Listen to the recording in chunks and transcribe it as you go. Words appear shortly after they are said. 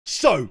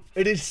So,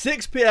 it is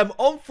 6 p.m.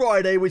 on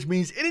Friday, which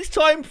means it is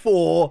time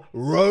for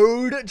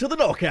Road to the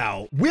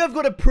Knockout. We have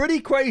got a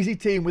pretty crazy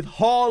team with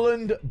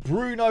Haaland,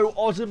 Bruno,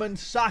 Osimhen,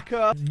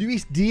 Saka,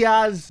 Luis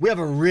Diaz. We have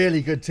a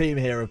really good team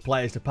here of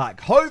players to pack.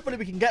 Hopefully,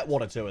 we can get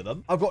one or two of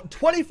them. I've got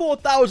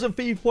 24,000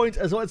 FIFA points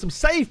as well as some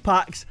save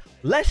packs.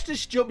 Let's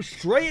just jump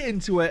straight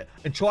into it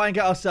and try and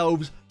get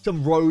ourselves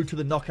some Road to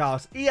the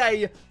Knockouts.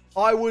 EA,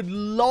 I would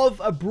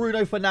love a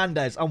Bruno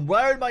Fernandes. I'm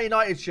wearing my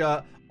United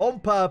shirt on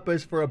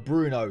purpose for a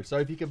Bruno. So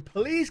if you can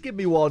please give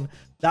me one,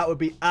 that would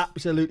be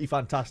absolutely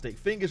fantastic.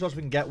 Fingers crossed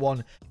we can get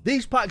one.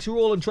 These packs are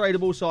all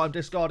untradeable, so I'm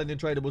discarding the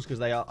untradeables because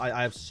they are.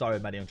 I have so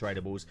many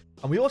untradeables.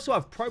 And we also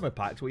have promo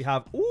packs. We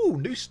have,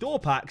 new store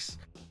packs.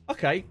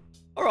 Okay.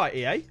 All right,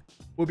 EA.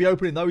 We'll be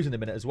opening those in a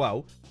minute as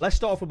well. Let's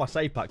start off with my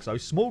save packs, though.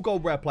 Small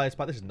gold rare players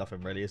pack. This is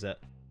nothing really, is it?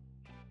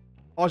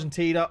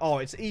 Argentina. Oh,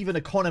 it's even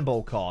a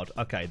Connenball card.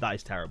 Okay, that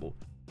is terrible.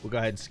 We'll go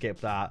ahead and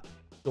skip that.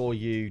 Or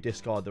you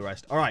discard the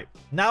rest. All right.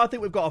 Now I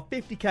think we've got a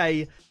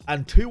 50k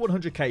and two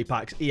 100k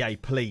packs. EA,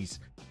 please.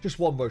 Just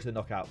one Road to the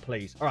Knockout,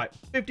 please. All right.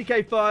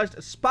 50k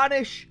first.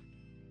 Spanish.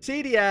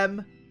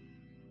 CDM.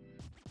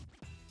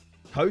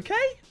 Koke?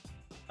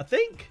 I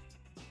think.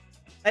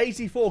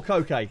 84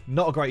 Koke.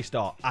 Not a great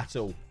start at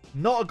all.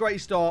 Not a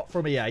great start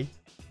from EA.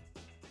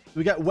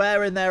 We get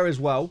Wear in there as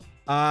well.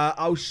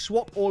 I'll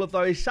swap all of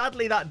those.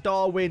 Sadly, that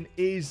Darwin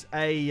is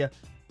a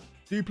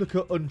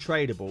duplicate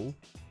untradeable.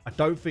 I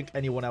don't think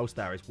anyone else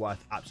there is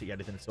worth absolutely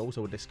anything at all,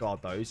 so we'll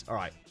discard those. All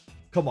right.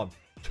 Come on.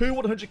 Two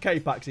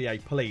 100k packs, EA,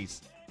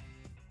 please.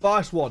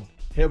 First one.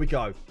 Here we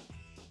go.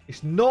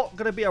 It's not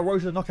going to be a Road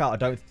to the Knockout, I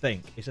don't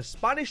think. It's a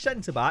Spanish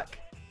centre-back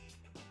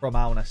from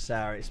Al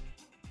Nassr.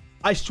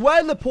 I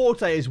swear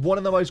Laporte is one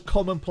of the most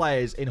common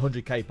players in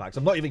 100k packs.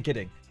 I'm not even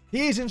kidding.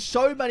 He is in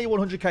so many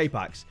 100k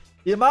packs.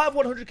 The amount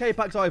of 100k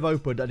packs I've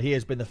opened and he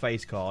has been the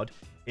face card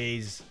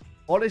is,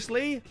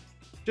 honestly,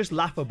 just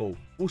laughable.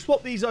 We'll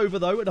swap these over,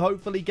 though, and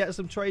hopefully get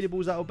some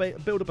tradables that will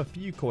build up a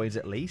few coins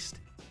at least.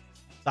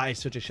 That is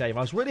such a shame.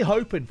 I was really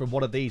hoping from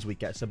one of these we'd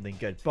get something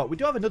good. But we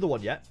do have another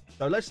one yet.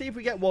 So let's see if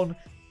we get one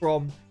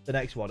from the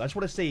next one. I just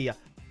want to see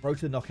Road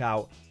to the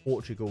Knockout,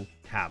 Portugal,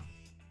 Cam.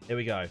 Here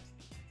we go.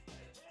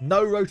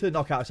 No Road to the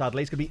Knockout,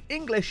 sadly. It's going to be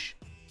English.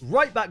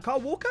 Right back,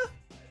 Kyle Walker.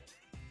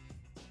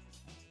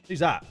 Who's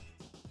that?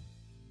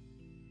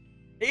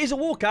 It is a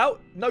walkout.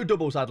 No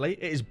double, sadly.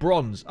 It is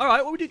bronze. All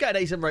right, well, we do get an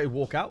 87 rated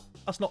walkout.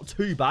 That's not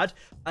too bad.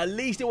 At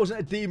least it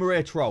wasn't a Di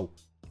Maria troll.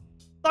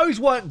 Those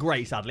weren't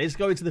great, sadly. Let's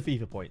go into the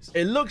FIFA points.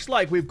 It looks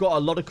like we've got a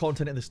lot of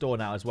content in the store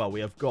now as well. We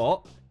have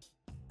got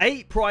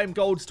 8 prime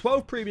golds,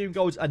 12 premium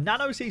golds, a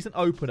nano season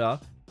opener,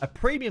 a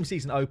premium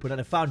season opener,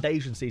 and a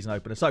foundation season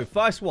opener. So,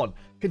 first one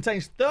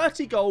contains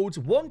 30 golds,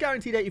 1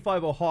 guaranteed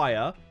 85 or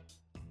higher.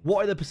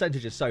 What are the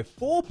percentages? So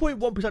 4.1%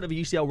 of a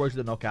UCL Road to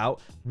the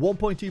Knockout,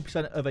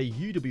 1.2% of a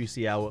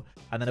UWCL,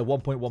 and then a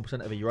 1.1%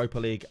 of a Europa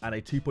League, and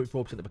a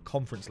 2.4% of a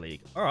Conference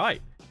League. All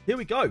right, here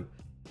we go.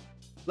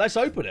 Let's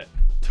open it.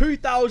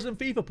 2,000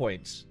 FIFA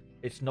points.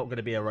 It's not going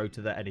to be a Road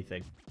to the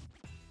anything.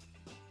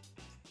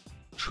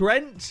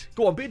 Trent.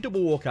 Go on, be a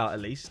double walkout at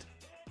least.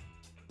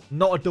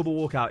 Not a double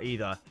walkout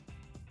either.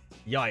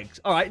 Yikes.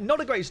 All right, not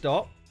a great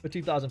start for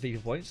 2,000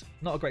 FIFA points.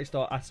 Not a great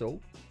start at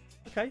all.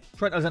 Okay,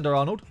 Trent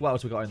Alexander-Arnold. What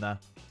else we got in there?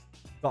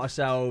 Got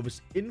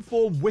ourselves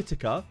Inform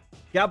Whitaker.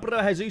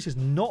 Gabriel Jesus is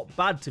not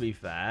bad, to be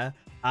fair.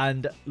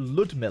 And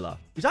Ludmilla,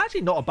 who's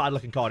actually not a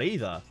bad-looking card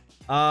either.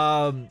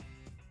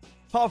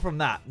 Apart from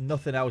that,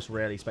 nothing else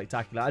really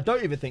spectacular. I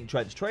don't even think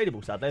Trent's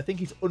tradable, sadly. I think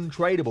he's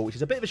untradeable, which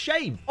is a bit of a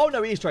shame. Oh,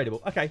 no, he is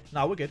tradable. Okay,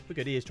 no, we're good. We're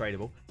good. He is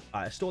tradable. All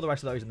right, let's store the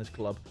rest of those in this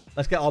club.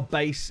 Let's get our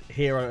base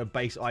hero and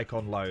base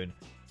icon loan.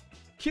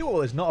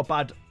 Kewell is not a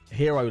bad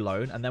hero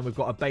loan, and then we've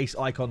got a base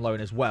icon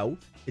loan as well.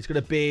 It's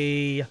going to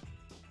be...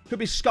 Could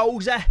be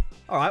Skolze.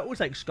 All right, we'll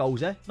take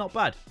Skolze. Not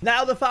bad.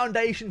 Now the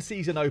foundation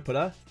season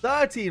opener.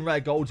 13 rare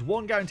golds,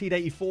 1 guaranteed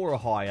 84 or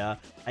higher.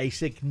 A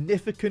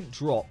significant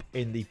drop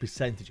in the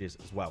percentages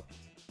as well.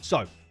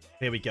 So,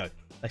 here we go.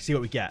 Let's see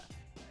what we get.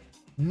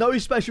 No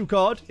special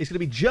card. It's going to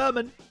be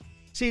German.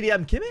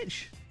 CDM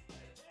Kimmich.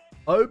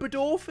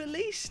 Oberdorf at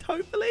least,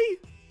 hopefully.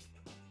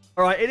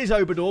 All right, it is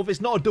Oberdorf.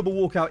 It's not a double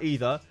walkout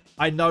either.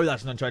 I know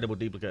that's an untradeable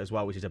duplicate as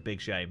well, which is a big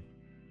shame.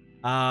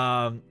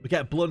 We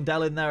get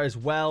Blundell in there as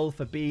well.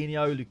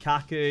 Fabinho,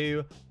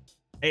 Lukaku.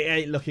 It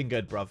ain't looking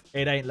good, bruv.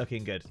 It ain't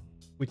looking good.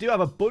 We do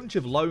have a bunch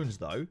of loans,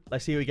 though.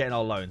 Let's see who we get in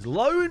our loans.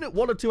 Loan, 1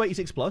 or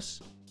 286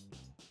 plus.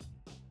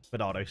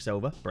 Bernardo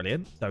Silva.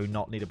 Brilliant. Do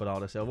not need a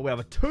Bernardo Silva. We have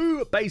a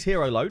 2 base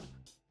hero loan.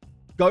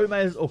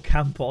 Gomez or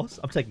Campos.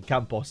 I'm taking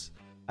Campos.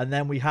 And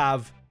then we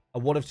have a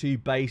 1 of 2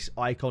 base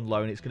icon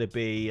loan. It's going to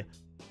be...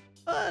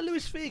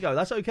 Luis Figo,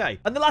 that's okay.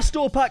 And the last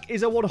store pack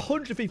is a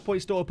 150 point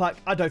store pack.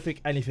 I don't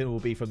think anything will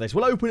be from this.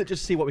 We'll open it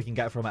just to see what we can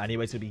get from it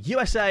anyway. So it'll be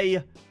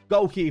USA,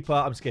 goalkeeper.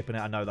 I'm skipping it.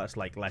 I know that's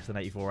like less than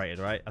 84 rated,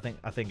 right?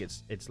 I think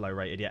it's low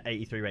rated. Yeah,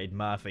 83 rated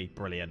Murphy.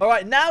 Brilliant. All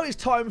right, now it's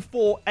time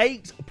for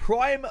 8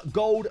 prime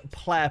gold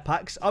player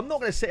packs. I'm not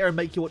going to sit here and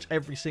make you watch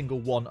every single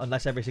one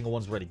unless every single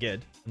one's really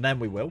good. And then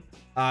we will.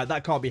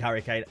 That can't be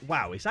Harry Kane.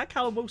 Wow, is that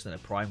Callum Wilson, a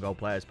prime gold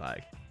players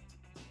pack?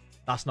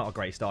 That's not a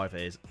great start if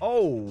it is.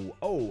 Oh,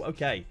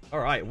 okay. All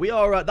right. We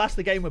are, that's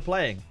the game we're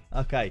playing.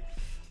 Okay.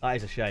 That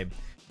is a shame.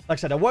 Like I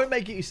said, I won't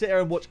make you sit here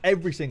and watch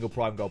every single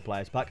Prime Gold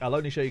Players pack. I'll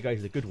only show you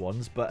guys the good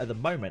ones. But at the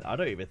moment, I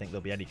don't even think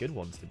there'll be any good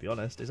ones, to be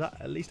honest. Is that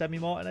at least Emi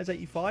Martinez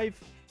 85?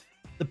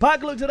 The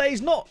pack look today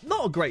is not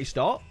a great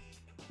start.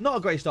 Not a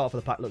great start for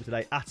the pack look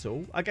today at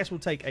all. I guess we'll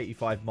take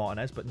 85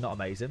 Martinez, but not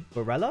amazing.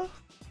 Barella?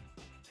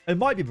 It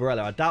might be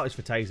Barella. I doubt it's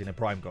for Taze in a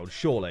Prime Gold,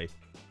 surely.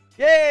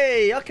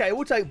 Yay! Okay,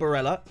 we'll take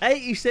Barella.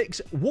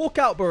 86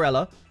 walkout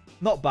Barella.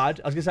 Not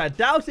bad. I was going to say, I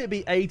doubt it'd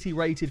be 80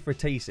 rated for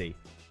TC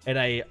in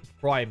a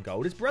Prime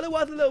Gold. Is Barella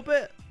worth a little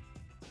bit?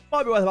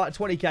 Might be worth about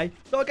 20k.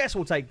 So I guess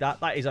we'll take that.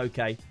 That is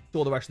okay.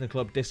 Store the rest in the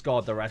club.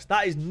 Discard the rest.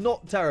 That is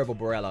not terrible,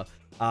 Barella.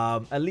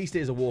 At least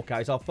it is a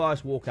walkout. It's our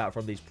first walkout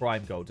from these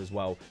Prime Golds as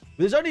well. But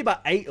there's only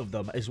about 8 of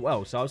them as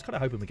well. So I was kind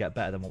of hoping we get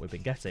better than what we've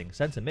been getting.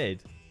 Centre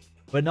mid.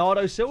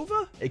 Bernardo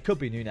Silva? It could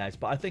be Nunez,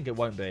 but I think it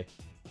won't be.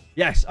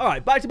 Yes. All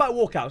right. Back-to-back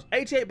walkouts.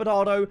 88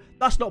 Bernardo.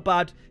 That's not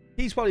bad.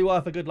 He's probably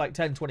worth a good like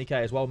 10, 20k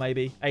as well,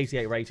 maybe.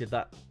 88 rated.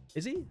 That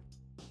is he?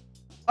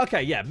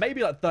 Okay, yeah,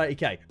 maybe like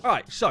 30k. All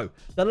right, so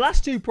the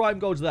last 2 Prime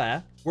Golds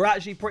there were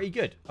actually pretty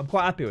good. I'm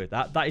quite happy with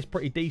that. That is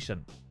pretty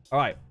decent. All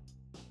right.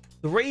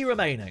 3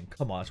 remaining.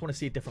 Come on, I just want to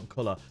see a different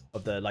color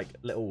of the like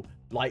little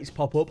lights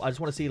pop up. I just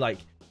want to see like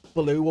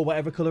blue or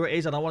whatever color it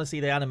is, and I want to see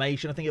the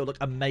animation. I think it'll look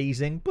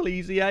amazing.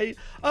 Please, EA. I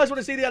just want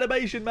to see the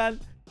animation, man.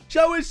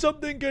 Show us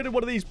something good in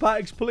one of these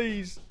packs,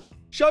 please.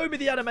 Show me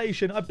the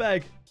animation, I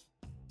beg.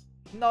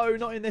 No,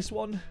 not in this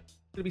one. It's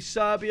going to be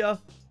Serbia.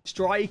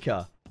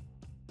 Striker.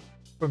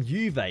 From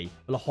Juve.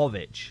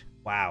 Vlahovic.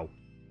 Wow.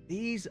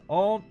 These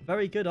aren't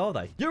very good, are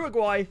they?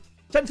 Uruguay.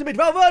 Centre mid.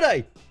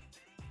 Valverde.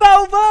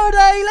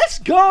 Valverde. Let's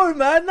go,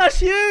 man. That's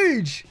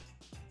huge.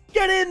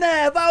 Get in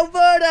there,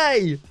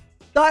 Valverde.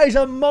 That is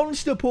a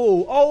monster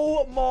pull.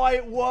 Oh,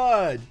 my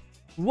word.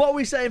 What are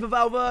we saying for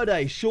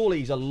Valverde? Surely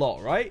he's a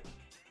lot, right?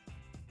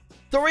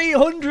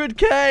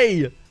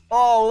 300k.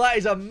 Oh, that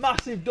is a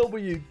massive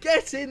W.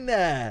 Get in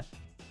there.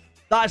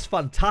 That's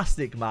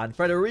fantastic, man.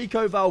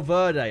 Federico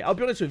Valverde. I'll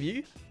be honest with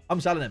you. I'm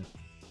selling him.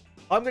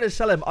 I'm going to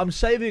sell him. I'm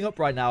saving up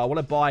right now. I want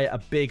to buy a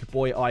big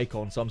boy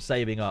icon, so I'm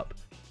saving up.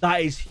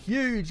 That is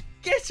huge.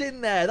 Get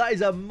in there. That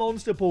is a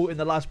monster pull in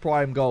the last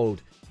Prime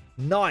Gold.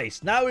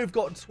 Nice. Now we've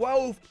got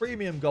 12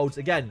 Premium Golds.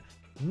 Again,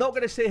 not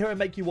going to sit here and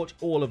make you watch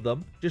all of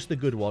them. Just the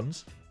good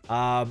ones.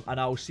 And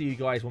I'll see you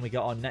guys when we get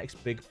our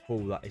next big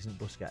pull that isn't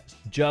Busquets.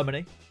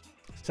 Germany.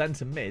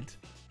 Centre mid.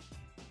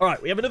 All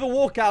right, we have another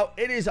walkout.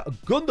 It is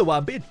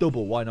Gundogan. Be a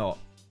double. Why not?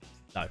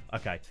 No.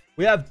 Okay.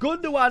 We have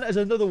Gundogan as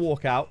another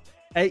walkout.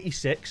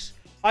 86.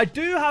 I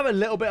do have a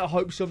little bit of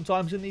hope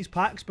sometimes in these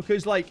packs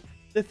because, like,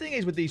 the thing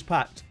is with these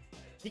packs,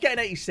 you get an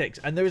 86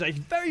 and there is a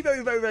very,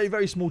 very, very, very,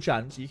 very small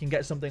chance you can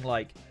get something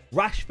like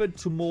Rashford,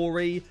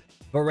 Tomori,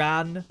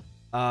 Varane,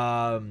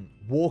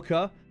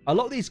 Walker. A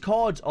lot of these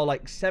cards are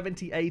like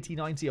 70, 80,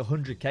 90,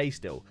 100k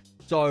still.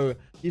 So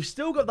you've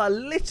still got that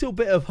little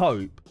bit of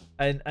hope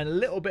and a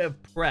little bit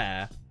of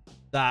prayer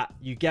that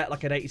you get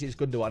like an 86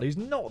 Gundogan who's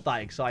not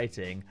that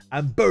exciting.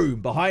 And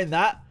boom, behind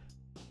that,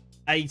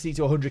 80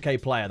 to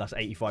 100k player that's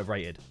 85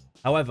 rated.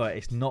 However,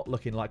 it's not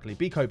looking likely.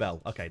 Biko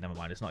Bell. Okay, never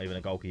mind. It's not even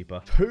a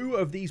goalkeeper. 2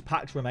 of these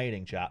packs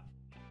remaining, chat.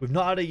 We've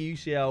not had a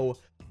UCL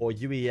or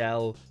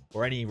UEL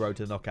or any road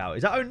to the knockout.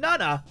 Is that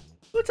Onana?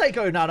 We'll take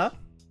Onana.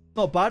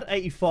 Not bad.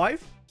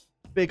 85.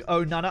 Big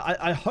Onana.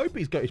 I hope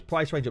he's got his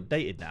price range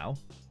updated now.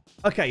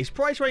 Okay, his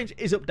price range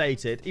is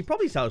updated. He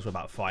probably sells for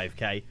about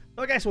 5k.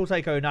 So I guess we'll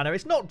take Onana.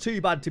 It's not too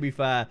bad, to be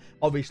fair.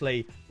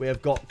 Obviously, we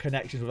have got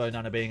connections with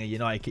Onana being a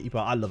United keeper.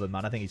 I love him,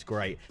 man. I think he's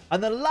great.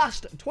 And the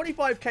last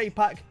 25k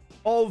pack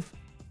of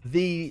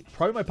the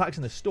promo packs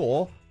in the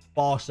store,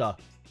 Barca.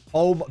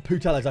 Oh,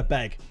 Putellas, I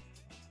beg.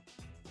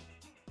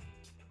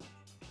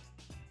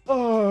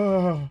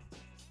 Oh,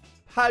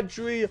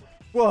 Padre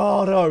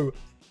Guardo.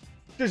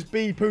 Just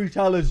be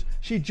Putellas.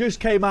 She just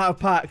came out of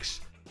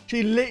packs.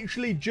 She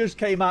literally just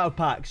came out of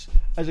packs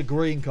as a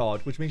green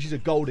card, which means she's a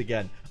gold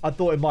again. I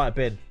thought it might have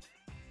been.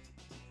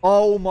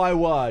 Oh, my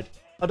word.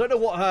 I don't know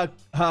what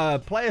her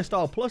player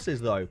style plus is,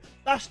 though.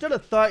 That's still a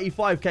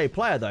 35k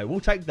player, though. We'll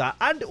take that.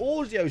 And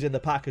Orzio's in the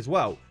pack as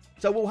well.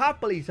 So we'll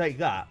happily take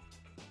that.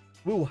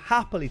 We'll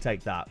happily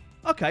take that.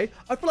 Okay,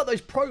 I feel like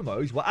those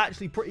promos were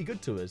actually pretty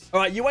good to us. All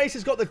right, UACE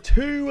has got the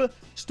 2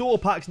 store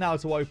packs now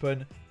to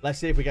open. Let's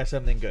see if we get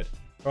something good.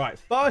 All right,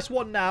 first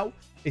one now.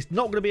 It's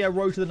not going to be a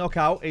road to the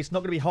knockout. It's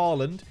not going to be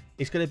Haaland.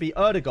 It's going to be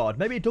Erdegaard.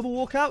 Maybe a double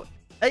walkout.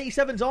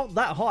 87s aren't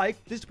that high.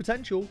 There's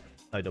potential.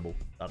 No double,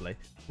 sadly.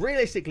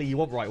 Realistically, you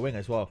want right wing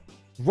as well.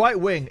 Right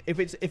wing, if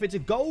it's a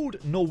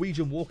gold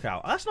Norwegian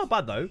walkout. That's not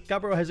bad, though.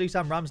 Gabriel Jesus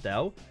and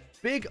Ramsdale.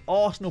 Big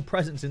Arsenal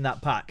presence in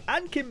that pack.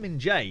 And Kim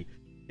Min-jae.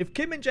 If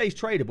Kim Min-jae's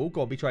tradable,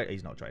 go on, be tradable.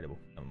 He's not tradable.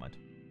 Never mind. I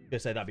was going to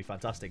say that'd be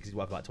fantastic because he's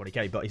worth about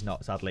 20k, but he's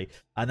not, sadly.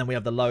 And then we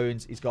have the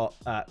loans. He's got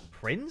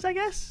Prince, I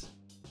guess?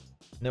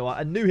 No,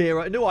 a new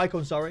hero, a new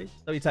icon, sorry.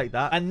 So we take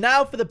that. And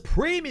now for the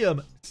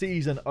premium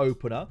season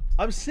opener.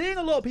 I'm seeing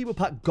a lot of people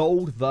pack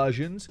gold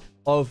versions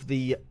of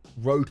the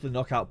road to the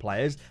knockout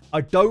players.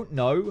 I don't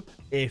know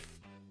if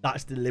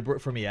that's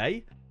deliberate from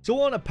EA.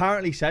 Someone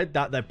apparently said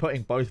that they're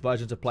putting both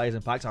versions of players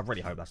in packs. I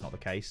really hope that's not the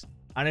case.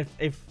 And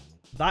if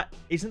that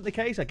isn't the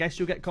case, I guess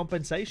you'll get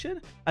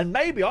compensation. And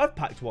maybe I've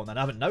packed one and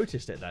I haven't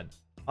noticed it then.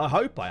 I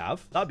hope I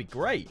have. That'd be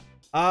great.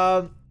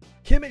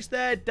 Kimmich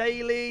there,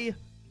 daily.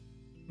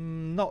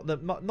 Not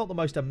the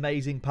most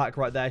amazing pack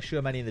right there.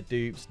 Sure, many in the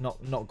dupes.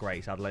 Not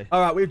great, sadly.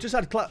 All right, we've just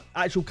had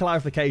actual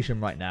clarification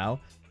right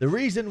now. The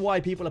reason why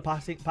people are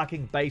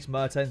packing base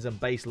Mertens and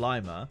base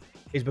Lima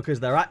is because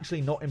they're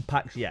actually not in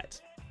packs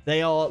yet.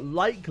 They are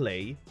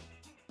likely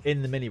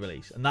in the mini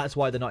release, and that's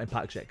why they're not in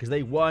packs yet, because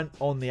they weren't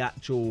on the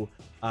actual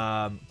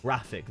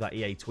graphic that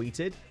EA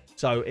tweeted.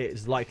 So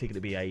it's likely going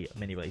to be a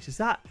mini release.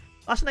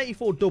 That's an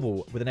 84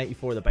 double with an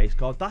 84 of the base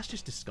card. That's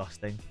just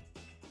disgusting.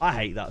 I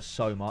hate that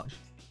so much.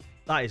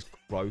 That is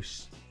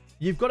gross.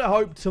 You've got to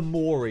hope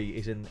Tomori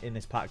is in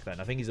this pack then.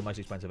 I think he's the most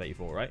expensive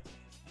 84, right?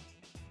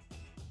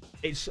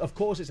 Of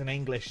course, it's an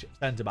English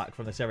centre-back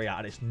from the Serie A,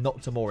 and it's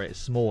not Tomori, it's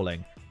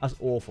Smalling. That's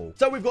awful.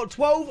 So we've got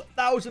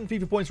 12,000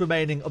 FIFA points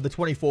remaining of the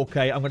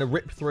 24k. I'm going to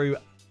rip through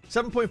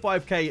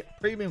 7.5k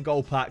premium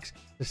gold packs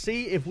to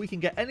see if we can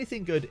get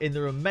anything good in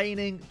the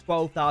remaining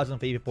 12,000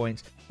 FIFA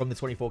points from the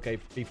 24k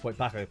FIFA point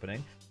pack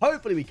opening.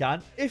 Hopefully we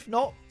can. If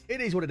not,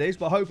 it is what it is,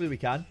 but hopefully we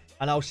can.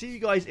 And I'll see you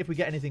guys if we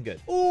get anything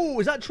good. Oh,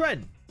 is that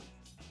Trent?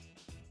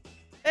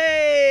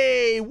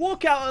 Hey,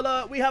 walkout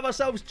alert. We have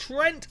ourselves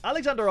Trent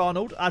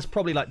Alexander-Arnold. That's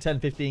probably like 10,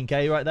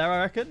 15k right there,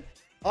 I reckon.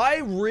 I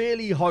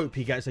really hope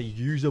he gets a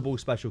usable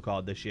special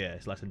card this year.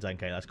 It's less than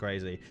 10k. That's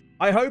crazy.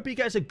 I hope he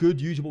gets a good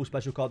usable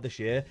special card this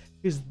year,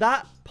 because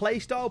that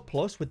playstyle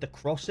plus with the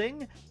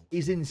crossing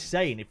is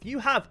insane. If you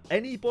have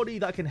anybody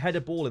that can head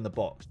a ball in the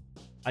box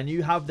and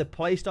you have the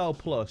playstyle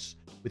plus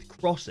with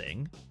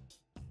crossing,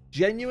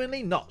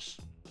 genuinely nuts.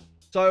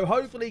 So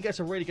hopefully he gets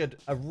a really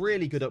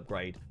good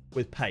upgrade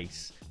with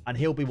pace, and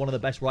he'll be one of the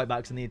best right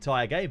backs in the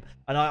entire game.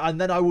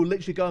 And then I will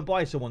literally go and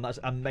buy someone that's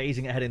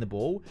amazing at heading the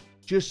ball,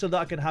 just so that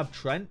I can have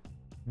Trent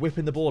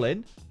whipping the ball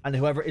in, and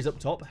whoever is up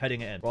top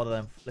heading it in, rather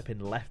than flipping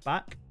left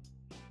back.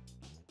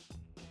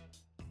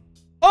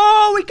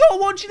 Oh, we got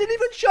one. She didn't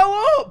even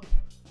show up.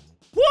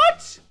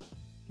 What?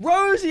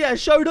 Rosier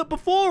showed up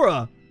before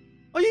her.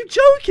 Are you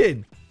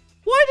joking?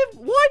 Why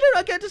don't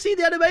I get to see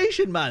the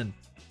animation, man?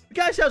 The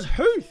guy says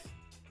Huth.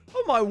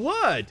 Oh my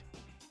word.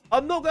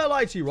 I'm not going to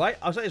lie to you, right?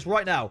 I'll say this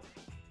right now.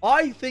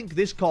 I think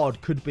this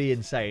card could be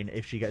insane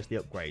if she gets the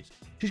upgrades.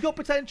 She's got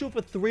potential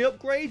for 3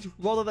 upgrades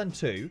rather than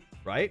 2,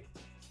 right?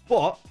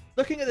 But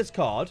looking at this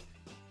card,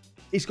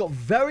 it's got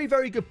very,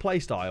 very good play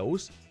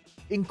styles,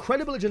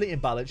 incredible agility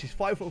and balance. She's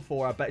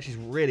 5'4". I bet she's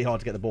really hard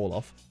to get the ball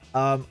off.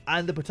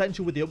 And the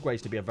potential with the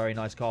upgrades to be a very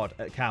nice card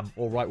at cam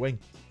or right wing.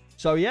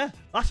 So yeah,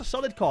 that's a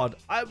solid card.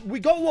 We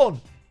got one.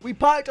 We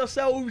packed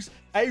ourselves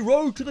a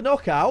road to the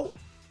knockout.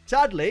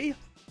 Sadly,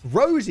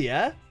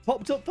 Rosier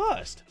popped up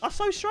first. That's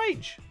so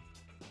strange.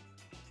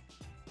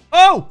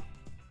 Oh!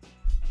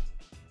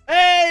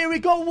 Hey, we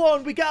got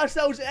one. We got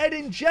ourselves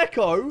Edin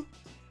Dzeko.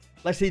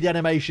 Let's see the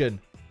animation.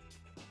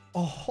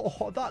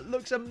 Oh, that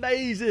looks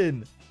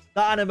amazing.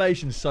 That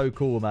animation's so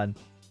cool, man.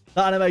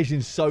 That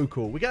animation's so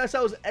cool. We got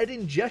ourselves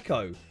Edin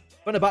Dzeko.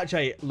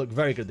 Fenerbahce look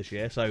very good this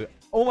year, so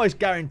almost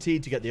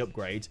guaranteed to get the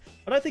upgrades.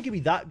 I don't think he'd be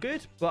that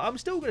good, but I'm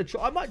still going to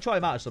try. I might try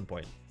him out at some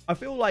point. I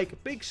feel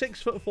like big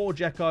 6'4"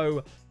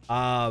 Dzeko.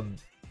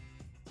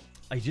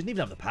 He didn't even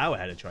have the power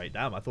header trait.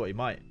 Damn, I thought he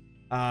might.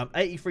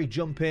 83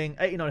 jumping,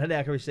 89 heading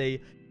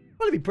accuracy.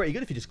 Probably be pretty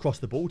good if you just cross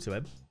the ball to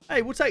him.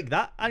 Hey, we'll take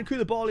that. And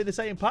Koulibaly in the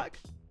same pack.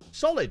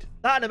 Solid.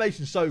 That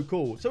animation's so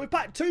cool. So we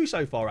packed 2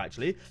 so far,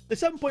 actually. The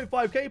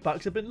 7.5k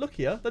packs have been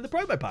luckier than the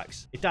promo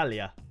packs.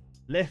 Italia.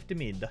 Left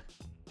mid.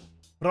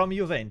 From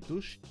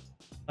Juventus.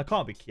 That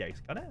can't be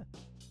Chiesa, can it?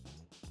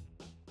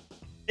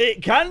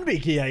 It can be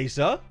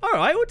Chiesa. All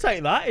right, we'll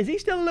take that. Is he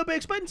still a little bit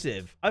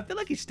expensive? I feel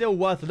like he's still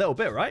worth a little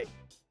bit, right?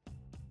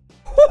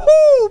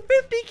 Woohoo!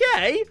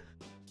 50k?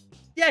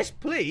 Yes,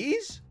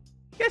 please.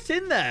 Get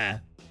in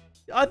there.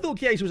 I thought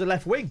Chiesa was a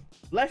left wing.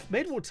 Left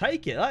mid, we'll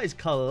take it. That is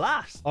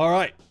class. All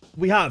right.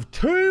 We have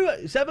 2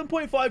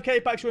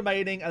 7.5k packs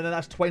remaining, and then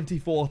that's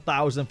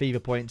 24,000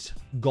 FIFA points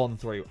gone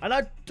through. And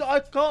I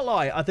can't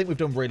lie. I think we've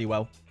done really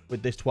well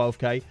with this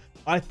 12k.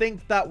 I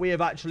think that we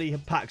have actually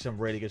packed some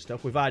really good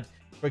stuff. We've had,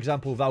 for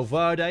example,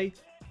 Valverde,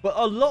 but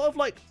a lot of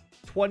like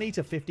 20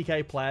 to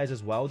 50k players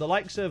as well. The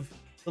likes of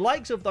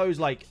those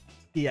like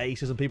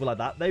Chiesas and people like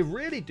that, they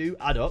really do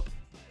add up.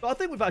 But I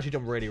think we've actually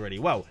done really, really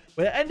well.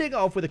 We're ending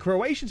off with a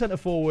Croatian centre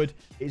forward.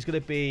 It's going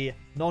to be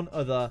none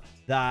other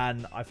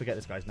than, I forget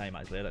this guy's name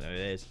actually. I don't know who it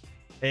is.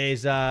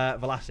 Is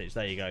Vlasic.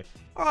 There you go.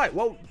 All right.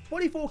 Well,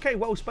 24k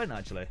well spent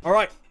actually. All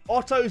right.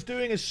 Otto's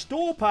doing a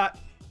store pack.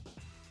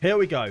 Here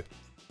we go.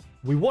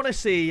 We want to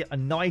see a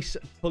nice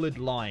coloured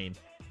line.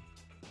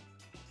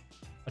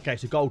 Okay,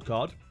 so gold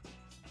card.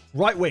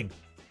 Right wing.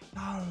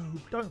 No,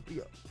 don't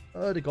be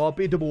Ødegaard.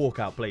 Be a double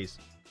walkout, please.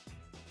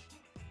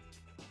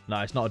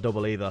 No, it's not a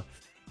double either.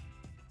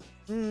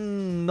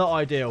 Not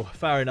ideal.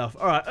 Fair enough.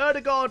 All right,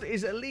 Ødegaard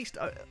is at least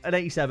an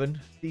 87.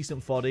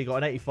 Decent body. Got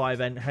an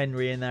 85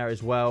 Henry in there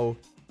as well.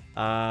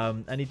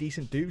 Any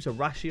decent dupes? A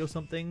Rashi or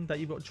something that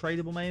you've got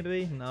tradable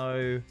maybe?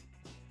 No.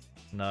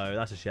 No,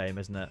 that's a shame,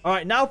 isn't it? All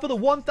right, now for the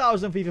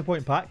 1,000 FIFA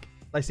point pack.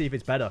 Let's see if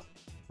it's better.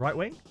 Right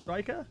wing?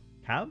 Striker?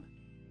 Cam?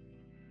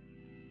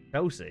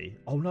 Chelsea?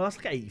 Oh, no, that's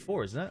like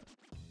 84, isn't it?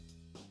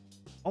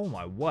 Oh,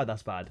 my word,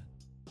 that's bad.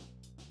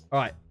 All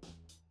right.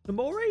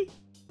 Tomori?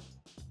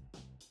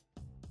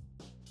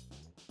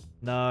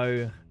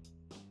 No.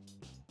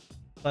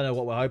 I don't know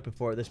what we're hoping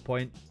for at this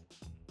point.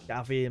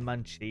 Gavi and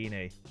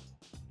Mancini.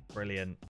 Brilliant.